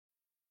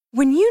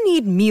When you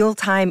need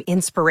mealtime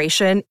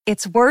inspiration,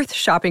 it's worth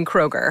shopping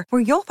Kroger,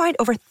 where you'll find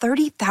over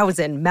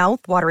 30,000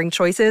 mouth-watering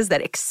choices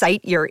that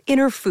excite your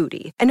inner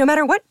foodie. And no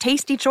matter what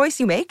tasty choice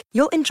you make,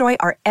 you'll enjoy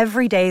our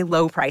everyday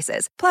low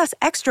prices, plus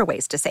extra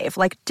ways to save,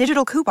 like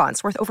digital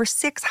coupons worth over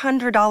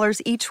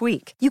 $600 each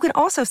week. You can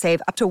also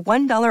save up to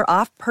 $1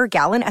 off per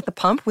gallon at the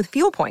pump with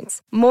fuel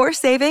points. More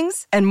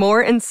savings and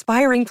more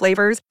inspiring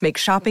flavors make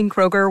shopping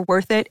Kroger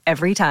worth it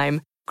every time.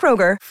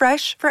 Kroger,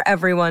 fresh for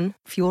everyone.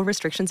 Fuel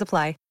restrictions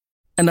apply.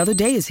 Another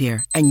day is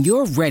here, and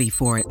you're ready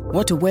for it.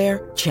 What to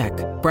wear? Check.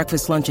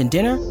 Breakfast, lunch, and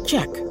dinner?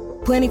 Check.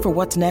 Planning for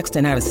what's next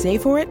and how to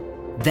save for it?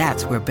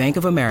 That's where Bank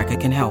of America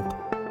can help.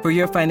 For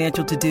your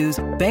financial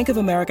to-dos, Bank of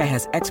America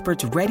has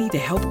experts ready to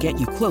help get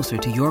you closer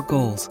to your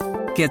goals.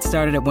 Get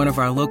started at one of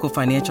our local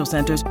financial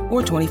centers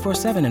or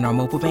 24/7 in our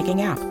mobile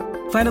banking app.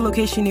 Find a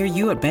location near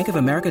you at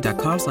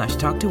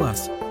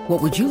bankofamerica.com/talktous.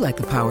 What would you like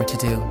the power to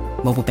do?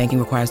 Mobile banking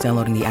requires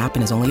downloading the app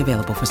and is only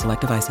available for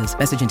select devices.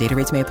 Message and data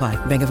rates may apply.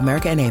 Bank of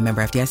America N.A.,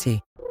 member FDIC.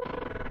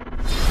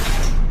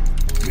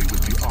 We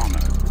would be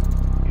honored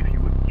if you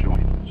would join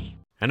us.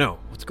 I know,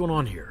 what's going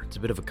on here? It's a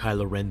bit of a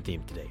Kylo Ren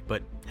theme today,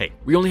 but hey,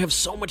 we only have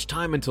so much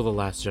time until The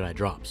Last Jedi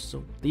drops,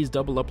 so these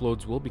double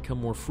uploads will become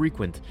more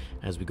frequent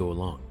as we go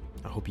along.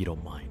 I hope you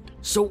don't mind.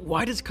 So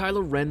why does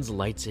Kylo Ren's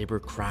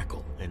lightsaber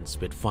crackle and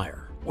spit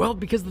fire? Well,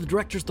 because the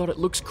directors thought it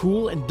looks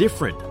cool and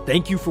different.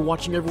 Thank you for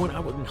watching, everyone.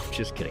 No, I'm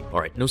just kidding.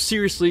 Alright, no,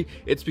 seriously,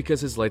 it's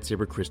because his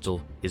lightsaber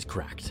crystal is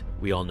cracked.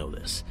 We all know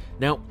this.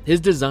 Now, his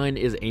design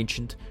is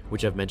ancient,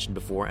 which I've mentioned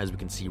before, as we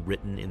can see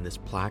written in this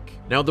plaque.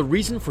 Now, the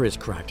reason for his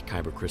cracked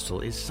kyber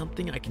crystal is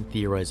something I can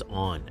theorize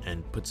on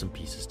and put some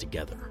pieces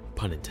together.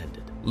 Pun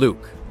intended.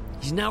 Luke.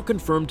 He's now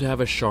confirmed to have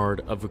a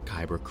shard of a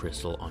kyber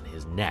crystal on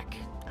his neck,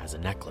 as a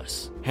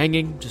necklace,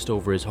 hanging just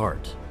over his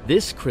heart.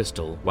 This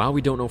crystal, while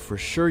we don't know for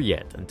sure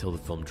yet until the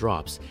film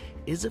drops,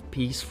 is a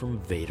piece from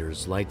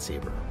Vader's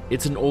lightsaber.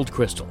 It's an old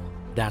crystal,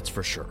 that's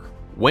for sure.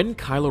 When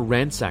Kylo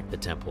ransacked the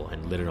temple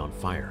and lit it on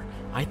fire,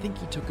 I think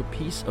he took a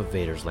piece of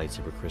Vader's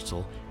lightsaber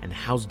crystal and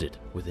housed it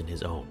within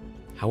his own.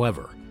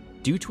 However,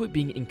 due to it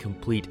being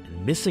incomplete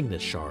and missing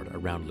this shard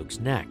around Luke's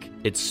neck,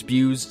 it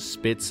spews,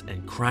 spits,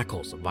 and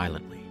crackles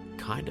violently.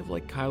 Kind of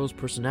like Kylo's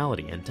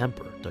personality and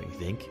temper, don't you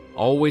think?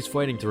 Always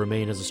fighting to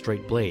remain as a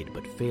straight blade,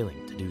 but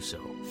failing to do so.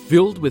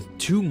 Filled with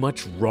too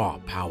much raw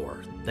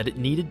power that it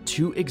needed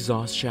 2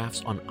 exhaust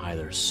shafts on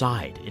either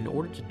side in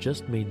order to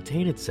just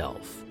maintain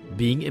itself,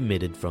 being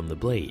emitted from the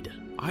blade.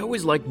 I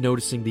always like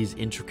noticing these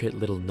intricate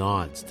little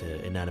nods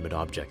to inanimate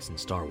objects in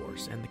Star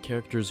Wars and the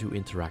characters who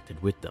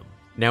interacted with them.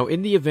 Now,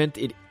 in the event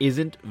it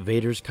isn't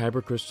Vader's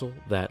kyber crystal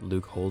that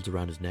Luke holds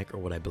around his neck, or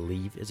what I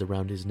believe is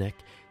around his neck,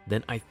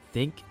 then I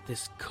think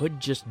this could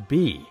just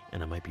be,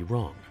 and I might be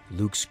wrong,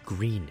 Luke's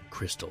green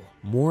crystal.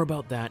 More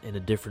about that in a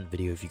different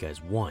video if you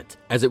guys want,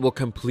 as it will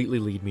completely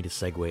lead me to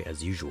segue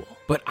as usual.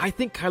 But I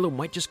think Kylo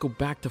might just go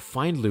back to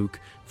find Luke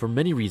for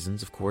many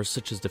reasons, of course,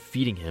 such as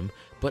defeating him,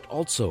 but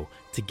also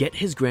to get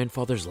his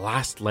grandfather's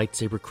last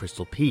lightsaber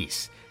crystal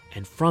piece,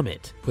 and from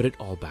it, put it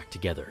all back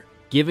together,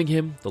 giving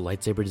him the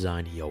lightsaber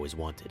design he always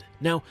wanted.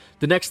 Now,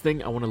 the next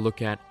thing I want to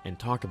look at and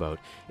talk about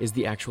is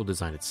the actual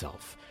design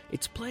itself.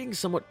 It's playing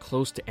somewhat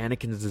close to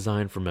Anakin's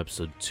design from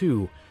Episode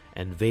 2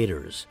 and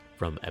Vader's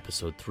from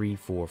Episode 3,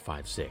 4,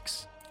 5,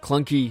 6.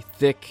 Clunky,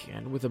 thick,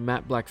 and with a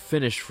matte black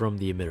finish from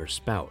the emitter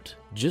spout.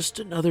 Just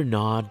another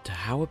nod to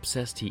how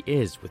obsessed he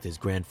is with his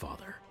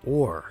grandfather.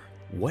 Or,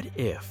 what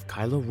if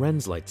Kylo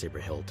Ren's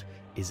lightsaber hilt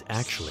is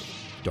actually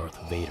Darth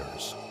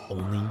Vader's,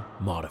 only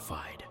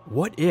modified?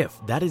 What if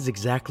that is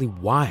exactly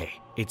why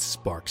it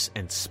sparks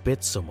and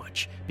spits so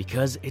much?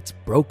 Because it's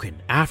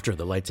broken after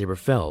the lightsaber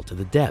fell to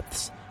the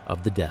depths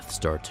of the Death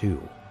Star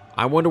 2.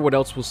 I wonder what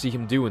else we'll see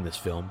him do in this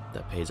film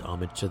that pays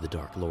homage to the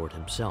Dark Lord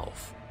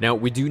himself. Now,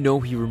 we do know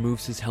he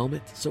removes his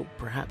helmet, so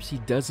perhaps he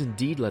does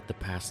indeed let the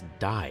past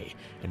die,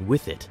 and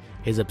with it,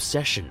 his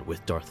obsession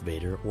with Darth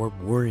Vader, or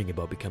worrying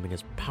about becoming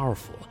as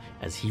powerful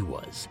as he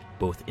was,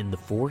 both in the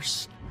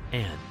Force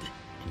and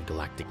in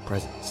galactic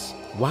presence.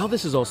 While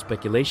this is all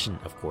speculation,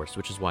 of course,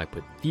 which is why I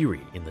put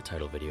theory in the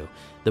title video,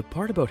 the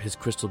part about his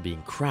crystal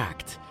being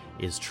cracked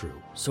is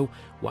true. So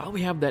while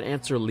we have that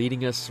answer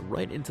leading us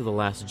right into The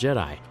Last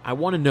Jedi, I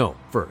want to know,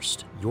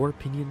 first, your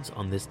opinions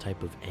on this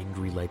type of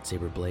angry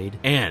lightsaber blade,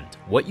 and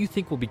what you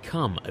think will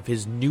become of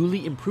his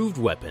newly improved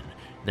weapon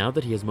now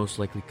that he has most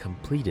likely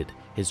completed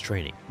his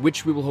training,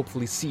 which we will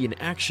hopefully see in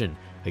action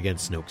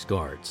against Snoke's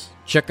guards.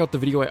 Check out the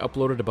video I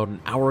uploaded about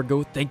an hour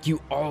ago. Thank you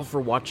all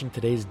for watching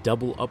today's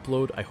double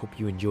upload. I hope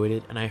you enjoyed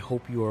it, and I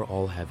hope you are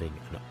all having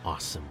an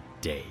awesome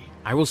day.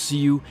 I will see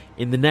you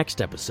in the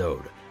next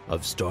episode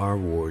of Star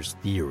Wars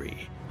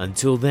Theory.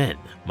 Until then,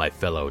 my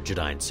fellow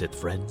Jedi and Sith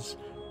friends,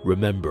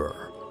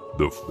 remember,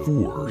 The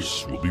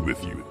Force will be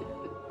with you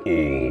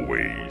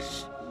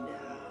always.